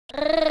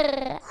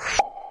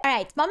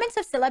Alright, moments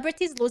of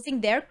celebrities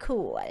losing their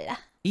cool.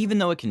 Even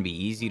though it can be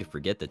easy to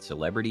forget that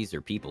celebrities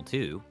are people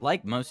too,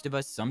 like most of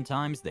us,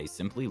 sometimes they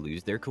simply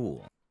lose their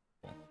cool.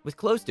 With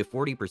close to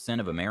 40%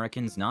 of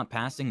Americans not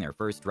passing their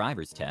first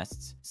driver's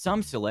tests,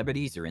 some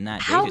celebrities are in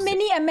that How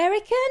many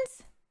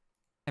Americans?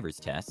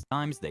 Driver's test,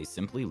 sometimes they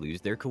simply lose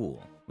their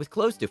cool. With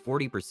close to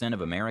 40%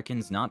 of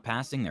Americans not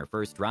passing their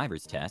first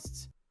driver's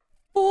tests,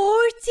 40%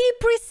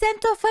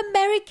 of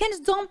Americans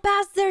don't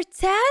pass their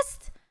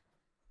test?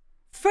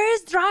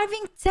 First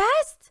driving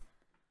test?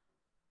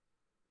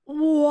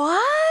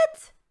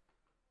 What?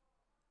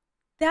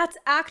 That's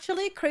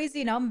actually a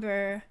crazy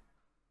number.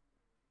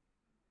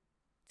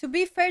 To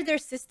be fair, their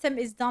system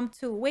is dumb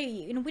too.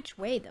 Wait, in which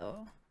way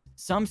though?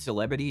 some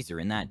celebrities are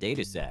in that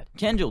dataset.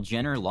 Kendall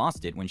Jenner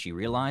lost it when she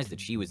realized that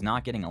she was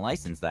not getting a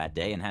license that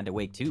day and had to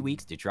wait 2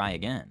 weeks to try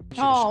again.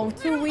 Oh,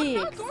 2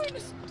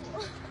 weeks.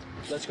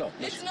 Let's go.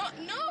 It's not,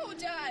 no,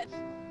 Dad.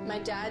 My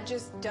dad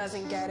just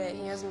doesn't get it.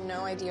 He has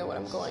no idea what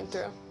I'm going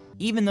through.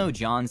 Even though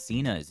John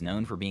Cena is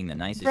known for being the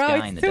nicest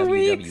guy in the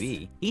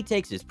WWE, he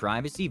takes his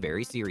privacy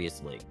very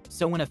seriously.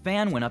 So when a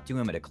fan went up to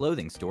him at a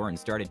clothing store and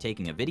started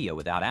taking a video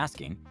without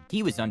asking,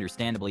 he was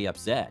understandably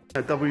upset.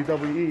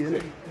 WWE, isn't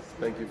it?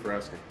 Thank you for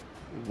asking.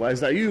 Why is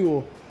that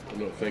you?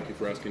 No, thank you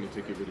for asking to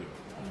take your video.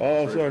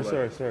 Oh,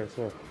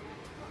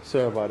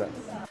 sorry about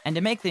that. And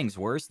to make things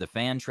worse, the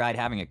fan tried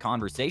having a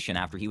conversation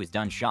after he was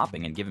done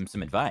shopping and give him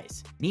some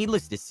advice.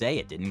 Needless to say,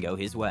 it didn't go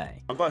his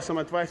way. I got some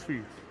advice for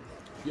you.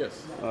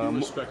 Yes, be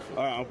respectful.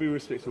 All right, I'll be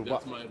respectful.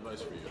 That's my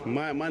advice for you.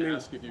 My name.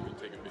 Ask if you can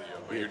take a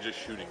video, but you're just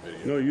shooting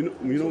video. No, you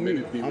know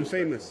me. I'm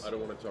famous. I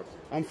don't want to talk to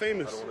you. I'm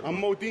famous. I'm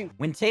Modine.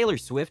 When Taylor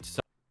Swift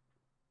saw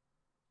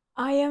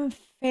I am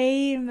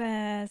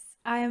famous.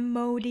 I am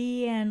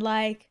Modi, and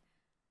like,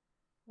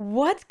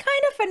 what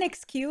kind of an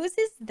excuse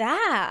is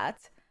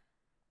that?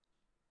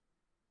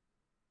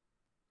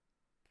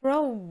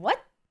 Bro,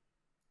 what?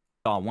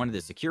 one of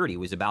the security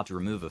was about to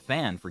remove a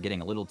fan for getting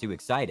a little too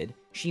excited,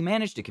 she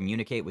managed to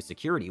communicate with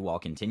security while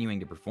continuing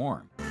to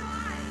perform.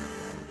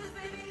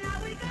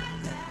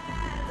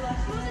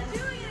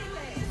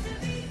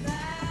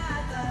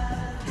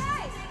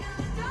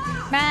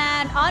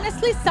 Man,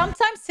 honestly,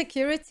 sometimes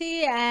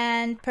security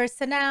and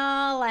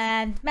personnel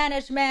and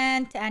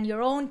management and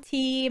your own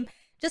team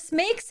just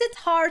makes it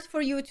hard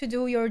for you to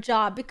do your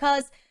job,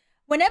 because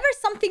whenever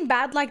something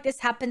bad like this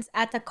happens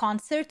at a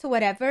concert or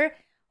whatever,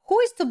 who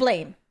is to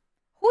blame?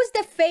 Who's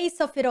the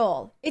face of it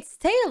all? It's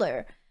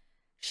Taylor.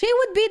 She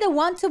would be the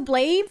one to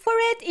blame for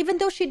it, even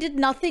though she did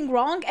nothing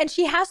wrong, and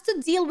she has to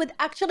deal with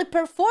actually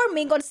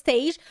performing on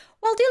stage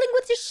while dealing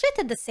with this shit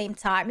at the same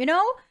time, you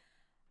know?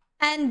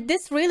 And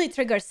this really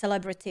triggers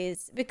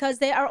celebrities because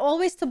they are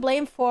always to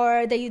blame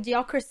for the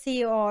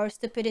idiocracy or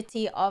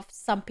stupidity of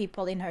some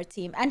people in her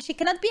team. And she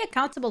cannot be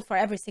accountable for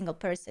every single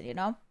person, you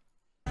know?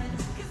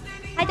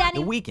 Hi,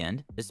 Danny. The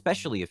Weeknd,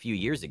 especially a few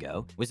years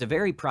ago, was a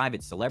very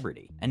private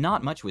celebrity, and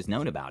not much was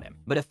known about him.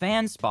 But a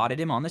fan spotted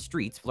him on the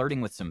streets flirting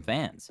with some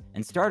fans,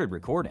 and started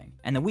recording,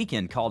 and The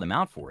Weeknd called him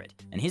out for it,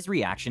 and his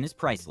reaction is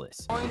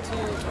priceless. Hi,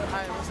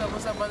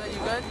 what's up, brother? You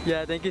good?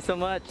 Yeah, thank you so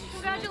much.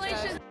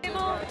 Congratulations,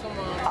 Abel.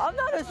 I'm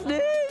not a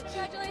snitch.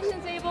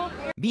 Congratulations, Abel.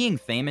 Being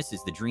famous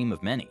is the dream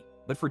of many,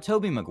 but for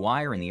Tobey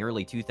Maguire in the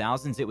early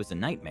 2000s, it was a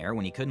nightmare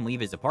when he couldn't leave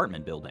his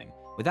apartment building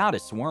without a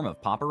swarm of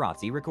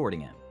paparazzi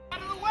recording him.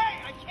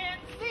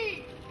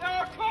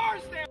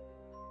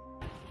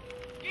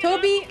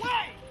 Toby.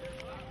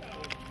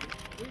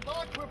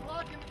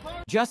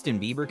 Justin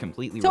Bieber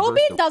completely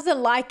Toby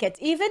doesn't like it.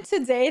 Even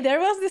today, there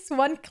was this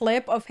one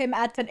clip of him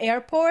at an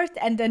airport,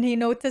 and then he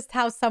noticed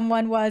how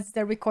someone was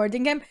there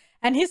recording him,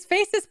 and his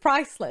face is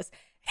priceless.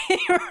 He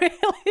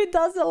really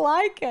doesn't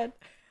like it.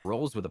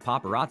 Rolls with a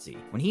paparazzi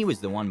when he was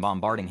the one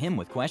bombarding him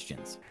with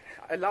questions.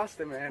 I lost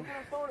it, man.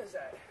 What phone is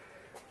that?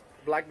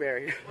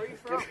 BlackBerry. Where are you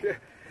from?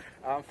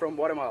 I'm from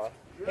Guatemala.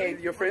 Hey,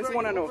 your friends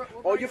want to know.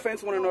 All your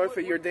friends want to know if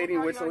you're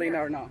dating with Selena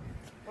or not.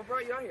 What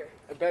brought you out here?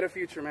 A better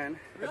future, man.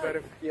 Really? A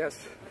better, yes.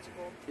 That's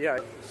cool. Yeah.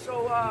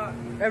 So,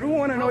 everyone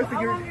want to know if how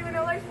you're. long are you in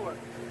LA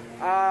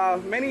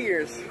for? Many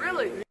years.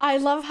 Really? I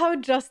love how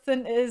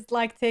Justin is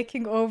like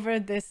taking over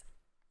this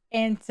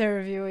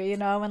interview, you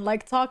know, and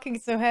like talking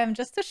to him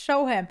just to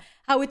show him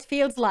how it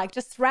feels like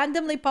just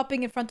randomly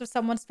popping in front of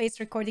someone's face,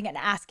 recording and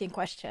asking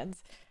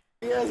questions.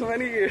 Yes,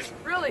 many years.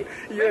 Really?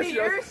 Yes, many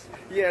years?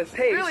 Yes.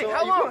 Hey, really? so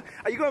How long?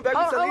 Are you going back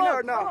with Selena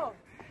or not?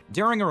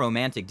 During a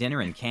romantic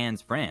dinner in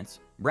Cannes, France,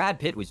 Brad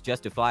Pitt was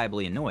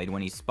justifiably annoyed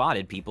when he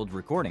spotted people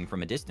recording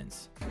from a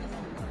distance.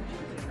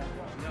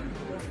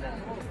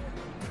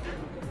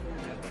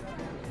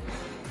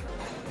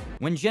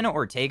 When Jenna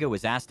Ortega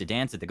was asked to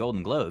dance at the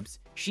Golden Globes,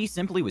 she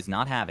simply was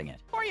not having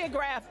it.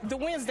 Choreographed the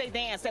Wednesday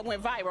dance that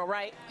went viral,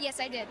 right? Yes,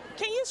 I did.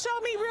 Can you show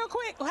me real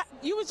quick?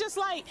 You was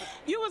like,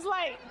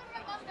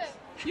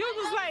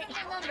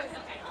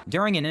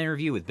 During an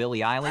interview with Billie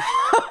Eilish,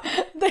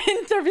 The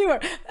interviewer,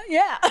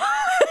 yeah.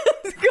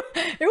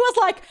 It was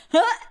like,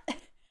 huh?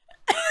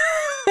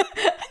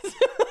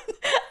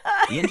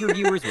 The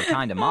interviewers were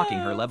kinda mocking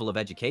her level of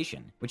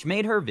education, which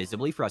made her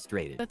visibly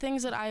frustrated. The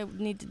things that I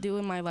need to do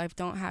in my life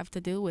don't have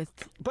to do with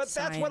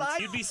science.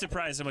 You'd be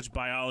surprised how much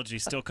biology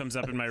still comes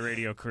up in my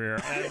radio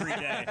career every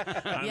day.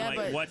 I'm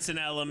like, what's an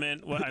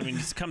element? What, I mean,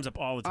 this comes up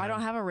all the time. I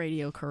don't have a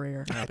radio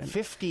career. At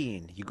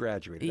 15, you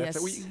graduated. Yes.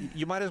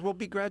 You might as well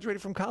be graduated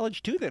from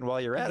college too then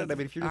while you're at it. I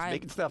mean, if you're just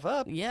making stuff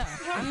up. Yeah,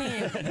 I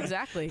mean,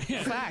 exactly.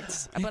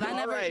 Facts. But I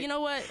never, you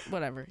know what?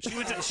 Whatever. She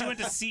went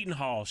to Seton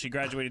Hall. She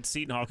graduated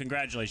Seton Hall.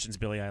 Congratulations,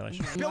 Billie Eilish.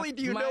 Billy,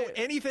 do you know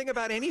anything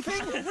about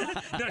anything?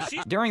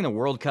 During the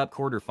World Cup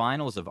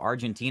quarterfinals of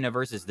Argentina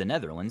versus the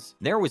Netherlands,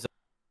 there was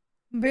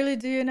Billy,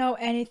 do you know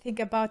anything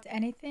about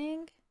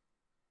anything?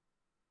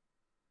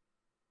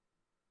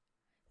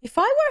 If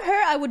I were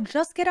her, I would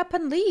just get up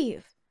and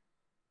leave.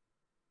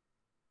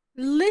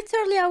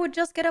 Literally, I would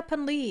just get up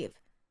and leave.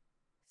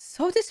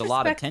 So disrespectful. a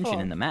lot of tension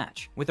in the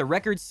match, with a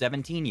record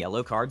 17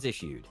 yellow cards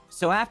issued.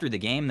 So after the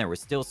game, there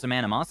was still some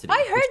animosity,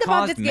 I heard which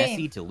about caused this Messi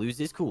game. to lose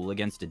his cool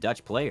against a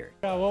Dutch player.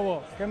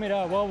 Tranquilo,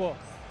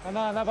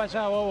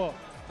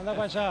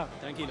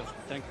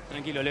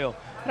 Leo.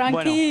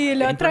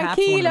 Tranquilo, In perhaps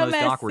one of the most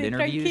Messi, awkward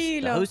interviews,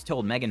 tranquilo. the host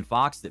told Megan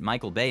Fox that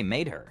Michael Bay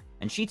made her,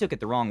 and she took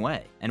it the wrong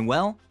way. And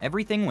well,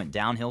 everything went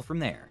downhill from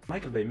there.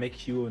 Michael Bay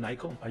makes you an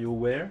icon. Are you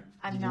aware?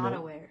 I'm not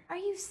aware. Are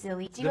you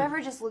silly? Do you ever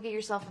just look at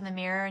yourself in the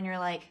mirror and you're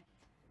like,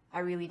 I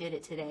really did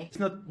it today? It's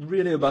not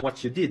really about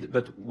what you did,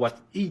 but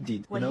what he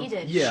did. What he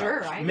did? Yeah,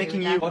 Sure, I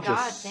making agree you with that.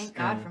 God, just, thank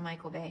God for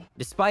Michael Bay.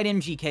 Despite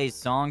MGK's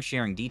song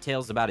sharing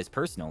details about his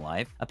personal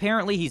life,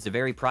 apparently he's a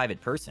very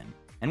private person.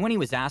 And when he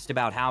was asked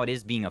about how it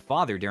is being a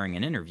father during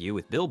an interview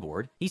with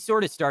Billboard, he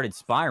sort of started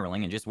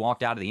spiraling and just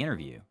walked out of the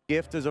interview.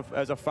 Gift as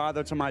a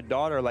father to my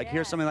daughter, like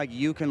here's something like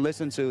you can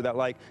listen to that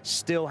like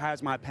still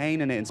has my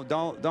pain in it. And so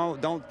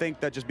don't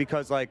think that just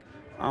because like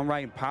I'm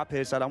writing pop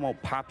hits that I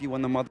won't pop you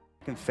in the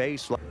motherfucking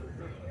face. Like,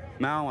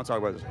 man, I don't want to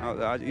talk about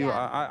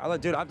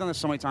this. Dude, I've done this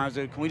so many times,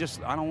 dude. Can we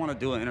just, I don't want to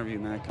do an interview,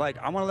 man. Like,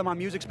 I want to let my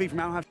music speak for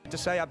me. I don't have to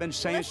say. I've been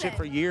saying shit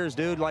for years,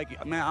 dude.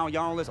 Like, man,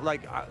 y'all don't listen,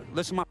 like,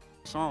 listen to my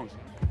songs.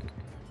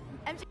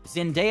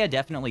 Zendaya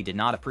definitely did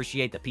not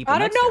appreciate the people I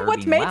don't next to know her what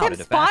being made loud him at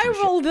a fashion show.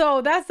 spiral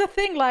though. That's the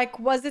thing. Like,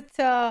 was it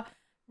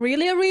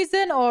really a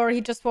reason, or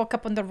he just woke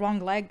up on the wrong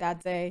leg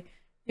that day?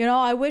 You know,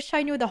 I wish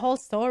I knew the whole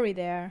story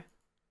there.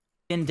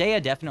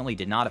 Zendaya definitely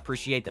did not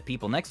appreciate the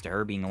people next to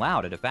her being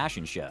loud at a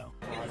fashion show.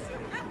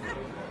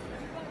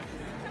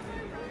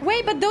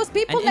 Wait, but those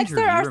people An next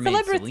to her are interviewer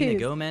made Selena celebrities.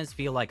 Gomez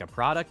feel like a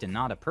product and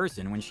not a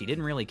person when she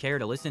didn't really care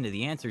to listen to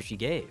the answers she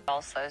gave.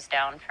 All slows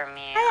down for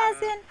me. Hi,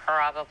 I'm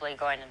probably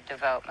going to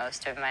devote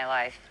most of my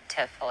life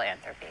to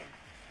philanthropy.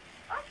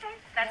 Okay,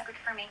 that's good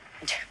for me.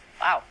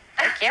 Wow,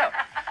 thank you.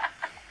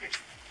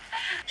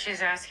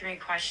 She's asking me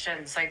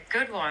questions, like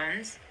good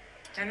ones,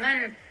 and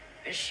then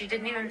she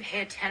didn't even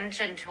pay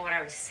attention to what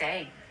I was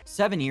saying.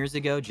 7 years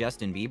ago,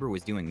 Justin Bieber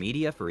was doing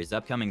media for his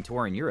upcoming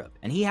tour in Europe,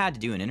 and he had to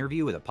do an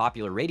interview with a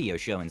popular radio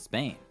show in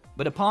Spain.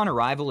 But upon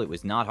arrival, it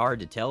was not hard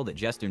to tell that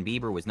Justin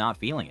Bieber was not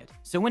feeling it.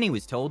 So when he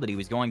was told that he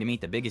was going to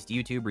meet the biggest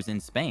YouTubers in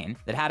Spain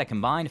that had a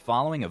combined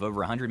following of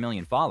over 100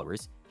 million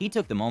followers, he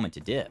took the moment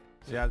to dip.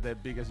 They are the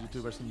biggest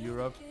YouTubers in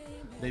Europe.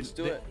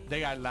 They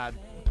got like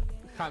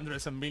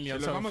hundreds of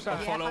millions of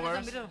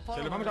followers.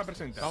 Se los vamos a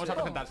presentar. Vamos a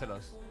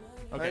presentárselos.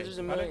 Okay. Hundreds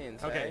of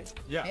millions. Okay. Right?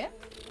 Yeah.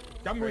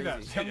 Come with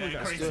us. Come with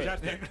us.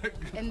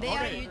 And they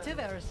are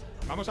YouTubers.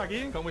 Vamos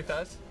aquí. ¿Cómo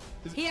estás?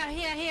 Here.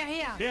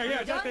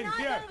 Here, Justin,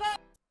 here.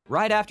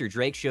 Right after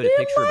Drake showed a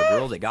picture of a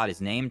girl that got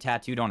his name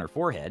tattooed on her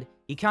forehead,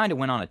 he kinda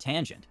went on a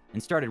tangent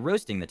and started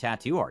roasting the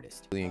tattoo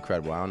artist. Really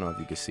incredible. I don't know if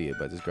you can see it,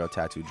 but this girl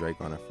tattooed Drake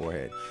on her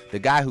forehead. The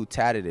guy who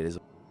tatted it is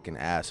a fucking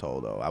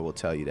asshole, though. I will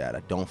tell you that.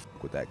 I don't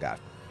fuck with that guy.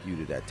 You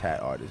to that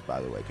tat artist,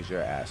 by the way, because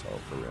you're an asshole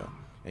for real.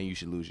 And you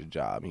should lose your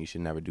job, and you should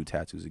never do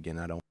tattoos again.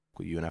 I don't fuck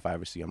with you, and if I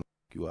ever see him,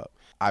 you up.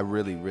 I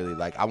really,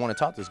 I want to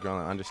talk to this girl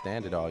and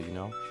understand it all, you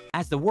know?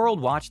 As the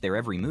world watched their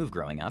every move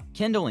growing up,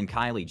 Kendall and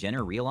Kylie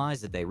Jenner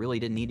realized that they really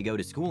didn't need to go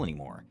to school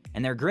anymore,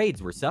 and their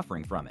grades were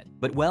suffering from it.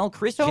 But well,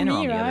 Kris Jenner,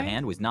 on the other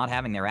hand, was not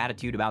having their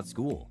attitude about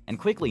school, and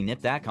quickly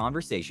nipped that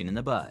conversation in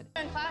the bud.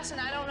 I'm in class and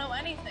I don't know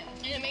anything,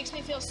 and it makes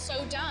me feel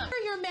so dumb. For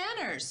your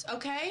manners,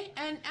 okay?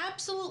 And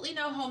absolutely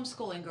no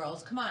homeschooling,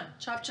 girls. Come on,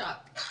 chop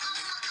chop.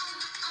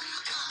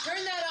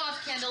 Turn that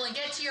off, Kendall, and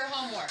get to your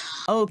homework.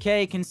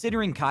 Okay,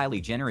 considering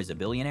Kylie Jenner is a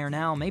billionaire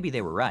now, maybe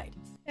they were right.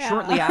 Yeah.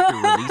 Shortly after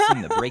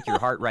releasing the Break Your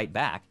Heart Right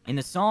Back, in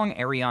the song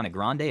Ariana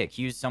Grande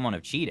accused someone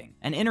of cheating.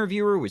 An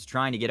interviewer was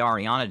trying to get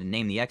Ariana to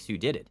name the ex who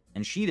did it,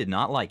 and she did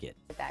not like it.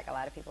 Back, a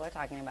lot of people are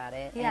talking about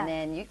it, Yeah. and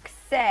then you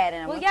said,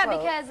 and I'm Well, a yeah,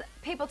 quote. because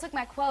people took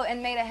my quote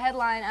and made a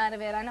headline out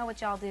of it. I know what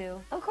y'all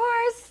do. Of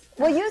course.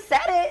 Well, you said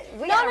it.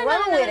 We No, gotta no,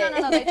 run no, with no, it.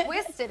 no, no, they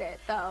twisted it,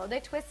 though. They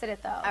twisted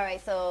it, though. All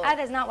right, so That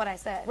is not what I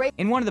said.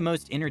 In one of the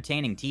most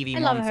entertaining TV I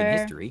love moments in her.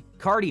 history,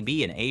 Cardi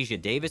B and Asia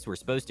Davis were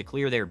supposed to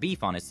clear their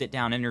beef on a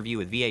sit-down interview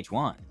with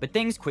VH1. But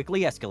things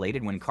quickly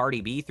escalated when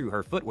Cardi B threw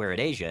her footwear at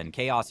Asia and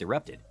chaos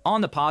erupted.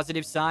 On the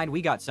positive side,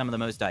 we got some of the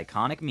most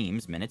iconic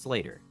memes minutes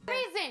later.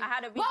 Reason. I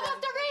had a reason. What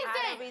was the I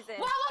had a reason? reason.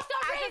 What was the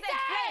I reason?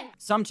 reason!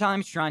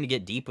 Sometimes trying to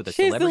get deep with a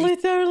She's celebrity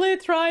literally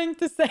trying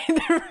to say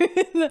the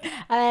reason.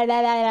 How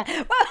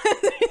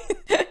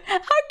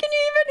can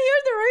you even hear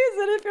the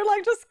reason if you're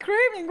like just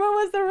screaming? What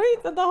was the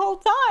reason the whole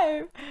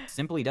time?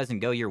 simply doesn't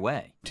go your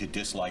way. To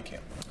dislike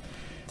him.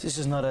 This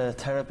is not a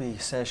therapy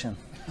session.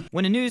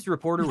 When a news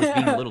reporter was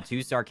being a little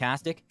too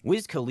sarcastic,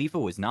 Wiz Khalifa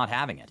was not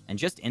having it and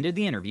just ended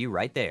the interview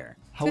right there.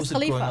 How was it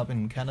growing up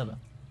in Canada?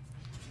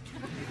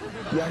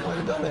 You act like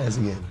a dumbass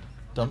again.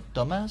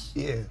 Dumbass?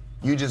 Yeah.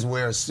 You just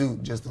wear a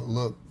suit just to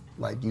look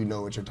like you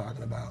know what you're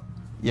talking about.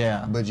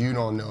 Yeah. But you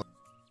don't know.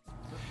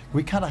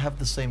 We kind of have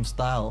the same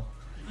style.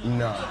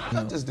 No.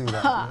 Just do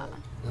that.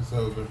 It's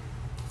over.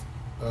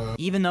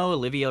 Even though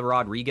Olivia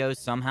Rodrigo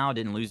somehow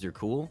didn't lose her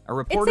cool, a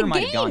reporter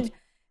might have gone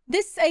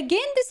This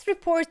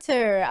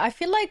reporter, I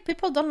feel like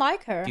people don't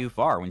like her. too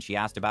far when she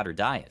asked about her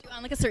diet.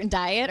 On like a certain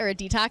diet or a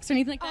detox or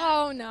anything like that?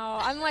 Oh no,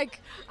 I'm like,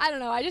 I don't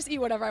know, I just eat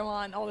whatever I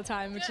want all the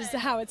time, which is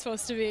how it's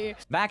supposed to be.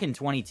 Back in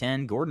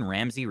 2010, Gordon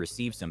Ramsay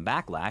received some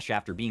backlash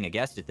after being a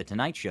guest at The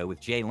Tonight Show with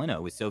Jay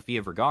Leno with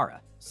Sofia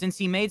Vergara, since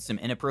he made some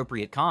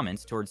inappropriate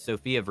comments towards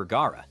Sofia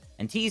Vergara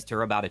and teased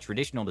her about a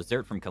traditional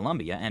dessert from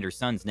Colombia and her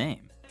son's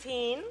name.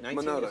 19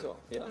 Manolo. years old.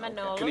 Yeah.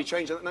 Manolo. Can you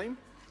change that name?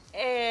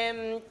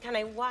 Can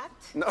I what?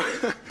 No.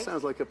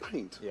 Sounds like a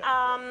paint.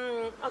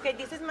 Okay,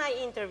 this is my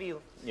interview.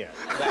 Yeah.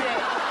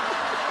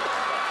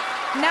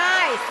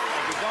 Nice.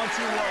 Don't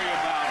you worry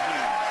about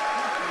him.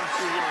 Don't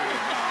you worry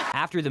about him.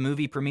 After the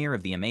movie premiere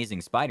of The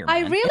Amazing Spider-Man,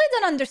 I really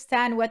don't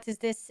understand what is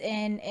this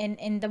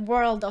in the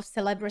world of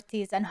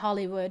celebrities and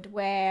Hollywood,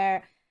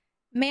 where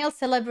male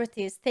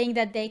celebrities think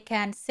that they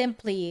can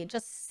simply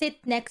just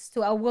sit next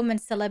to a woman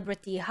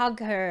celebrity, hug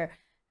her,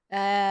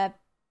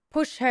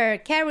 push her,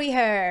 carry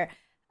her,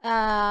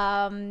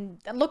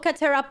 look at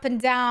her up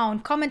and down,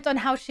 comment on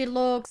how she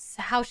looks,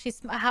 how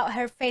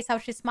her face, how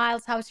she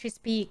smiles, how she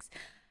speaks.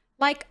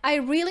 Like, I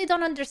really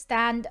don't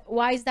understand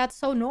why is that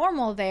so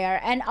normal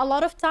there. And a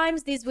lot of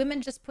times these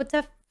women just put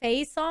a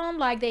face on,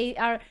 like they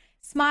are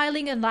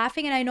smiling and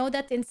laughing, and I know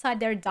that inside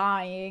they're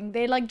dying.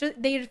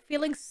 They're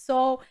feeling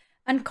so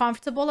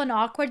uncomfortable and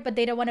awkward, but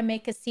they don't want to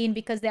make a scene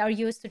because they are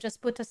used to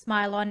just put a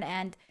smile on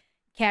and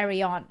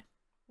carry on,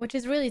 which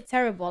is really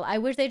terrible. I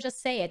wish they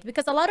just say it,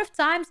 because a lot of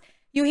times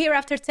you hear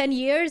after 10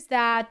 years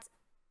that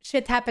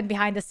shit happened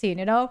behind the scene,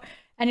 you know?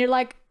 And you're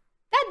like,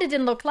 that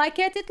didn't look like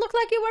it. It looked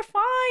like you were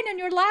fine and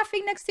you're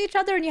laughing next to each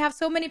other and you have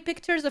so many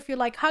pictures of you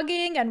like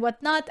hugging and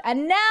whatnot.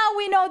 And now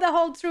we know the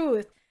whole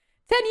truth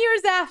 10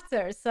 years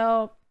after.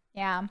 So,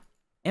 yeah.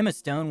 Emma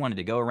Stone wanted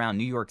to go around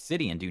New York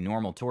City and do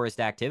normal tourist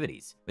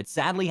activities, but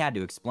sadly had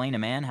to explain to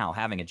man how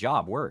having a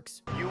job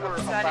works. You were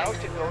about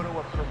to go to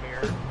a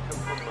premiere to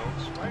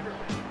promote Spider-Man.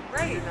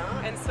 Right,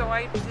 and so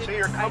I did. So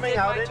you're coming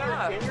out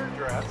in your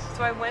dress.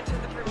 So I went to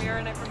the premiere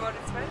and I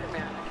promoted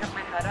Spider-Man. I kept my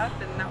head up,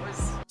 and that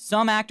was.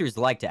 Some actors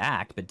like to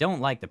act, but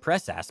don't like the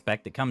press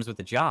aspect that comes with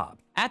the job.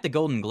 At the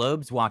Golden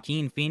Globes,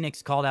 Joaquin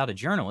Phoenix called out a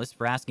journalist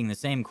for asking the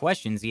same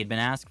questions he had been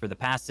asked for the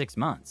past 6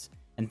 months,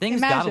 and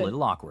things got a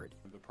little awkward.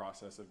 The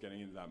process of getting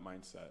into that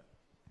mindset.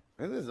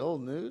 Isn't this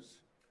old news?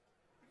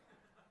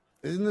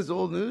 Isn't this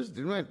old news?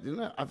 I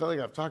feel like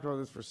I've talked about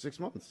this for 6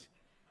 months.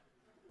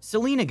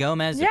 Selena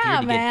Gomez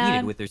appeared to get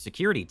heated with her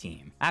security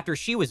team after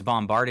she was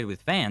bombarded with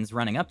fans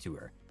running up to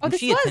her when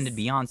she attended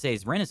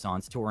Beyonce's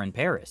Renaissance tour in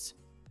Paris.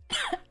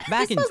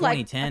 Back in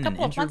 2010, an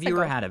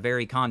interviewer had a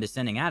very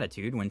condescending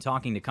attitude when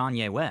talking to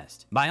Kanye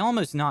West by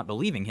almost not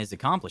believing his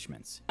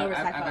accomplishments. I've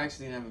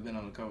actually never been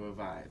on the cover of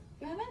Vibe.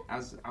 You haven't? I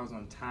was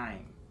on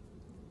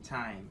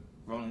Time,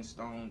 Rolling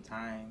Stone,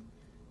 Time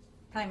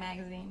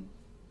magazine.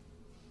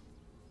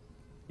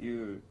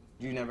 You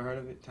never heard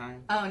of it,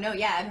 Time? Oh no,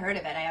 yeah, I've heard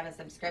of it. I have a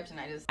subscription.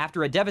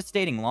 After a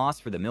devastating loss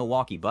for the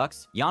Milwaukee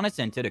Bucks, Giannis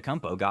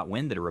Antetokounmpo got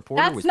wind that a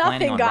reporter was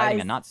planning on writing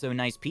a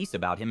not-so-nice piece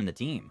about him and the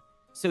team.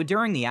 So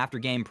during the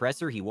after-game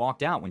presser, he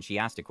walked out when she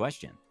asked a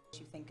question. What do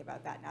you think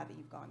about that now that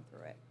you've gone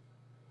through it?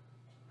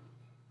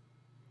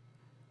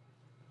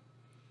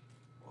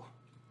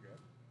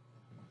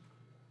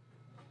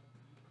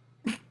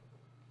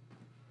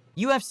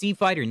 UFC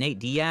fighter Nate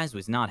Diaz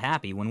was not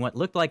happy when what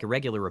looked like a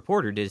regular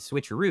reporter did a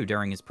switcheroo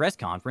during his press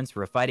conference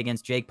for a fight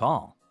against Jake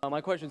Paul.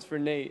 My question's for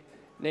Nate.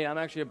 Nate, I'm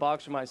actually a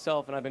boxer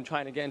myself, and I've been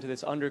trying to get into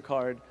this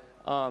undercard.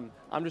 I'm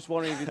just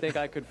wondering if you think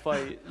I could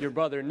fight your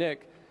brother,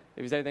 Nick.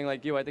 If he's anything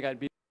like you, I think I'd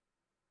be...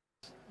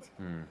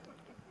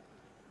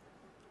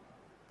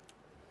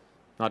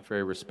 Not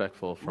very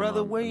respectful from...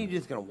 Brother, where are you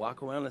just going to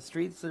walk around the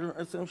streets or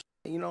some shit?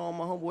 You know,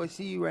 my homeboy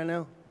see you right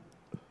now.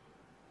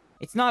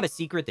 It's not a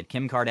secret that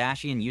Kim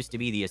Kardashian used to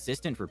be the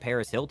assistant for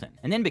Paris Hilton,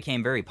 and then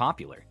became very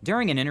popular.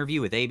 During an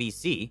interview with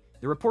ABC,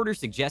 the reporter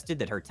suggested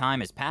that her time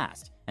has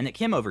passed, and that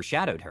Kim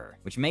overshadowed her,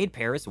 which made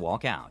Paris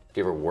walk out.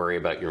 Do you ever worry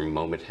about your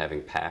moment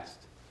having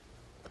passed?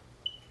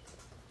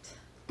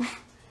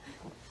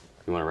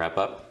 You want to wrap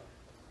up?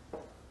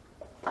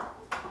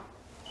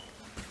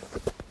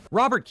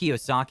 Robert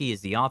Kiyosaki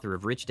is the author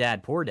of Rich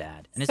Dad, Poor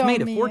Dad, and has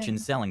made a fortune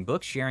selling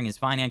books sharing his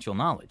financial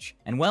knowledge.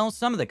 And well,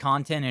 some of the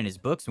content in his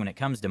books when it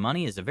comes to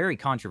money is very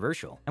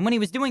controversial. And when he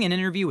was doing an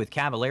interview with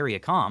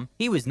Cavalaria.com,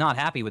 he was not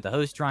happy with the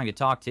host trying to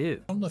talk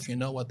too. I don't know if you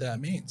know what that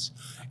means.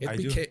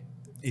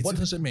 What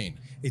does it mean?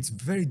 It's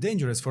very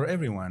dangerous for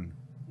everyone.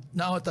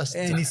 No, it doesn't.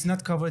 And it's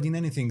not covered in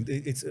anything.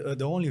 It's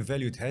the only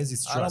value it has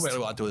is trust. I don't really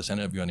want to do this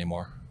interview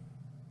anymore.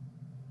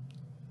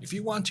 If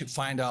you want to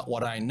find out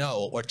what I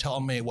know or tell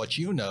me what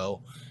you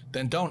know,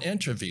 then don't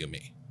interview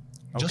me.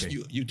 Okay. Just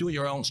you do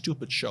your own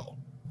stupid show.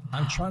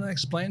 I'm trying to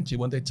explain to you,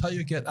 when they tell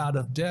you get out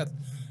of debt,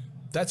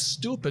 that's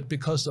stupid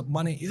because the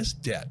money is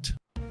debt.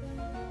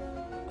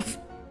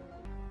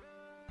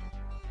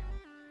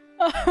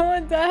 Oh,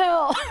 what the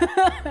hell?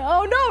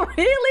 Oh no,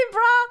 really,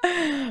 bro?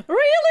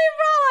 Really,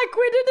 bro? Like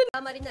we didn't.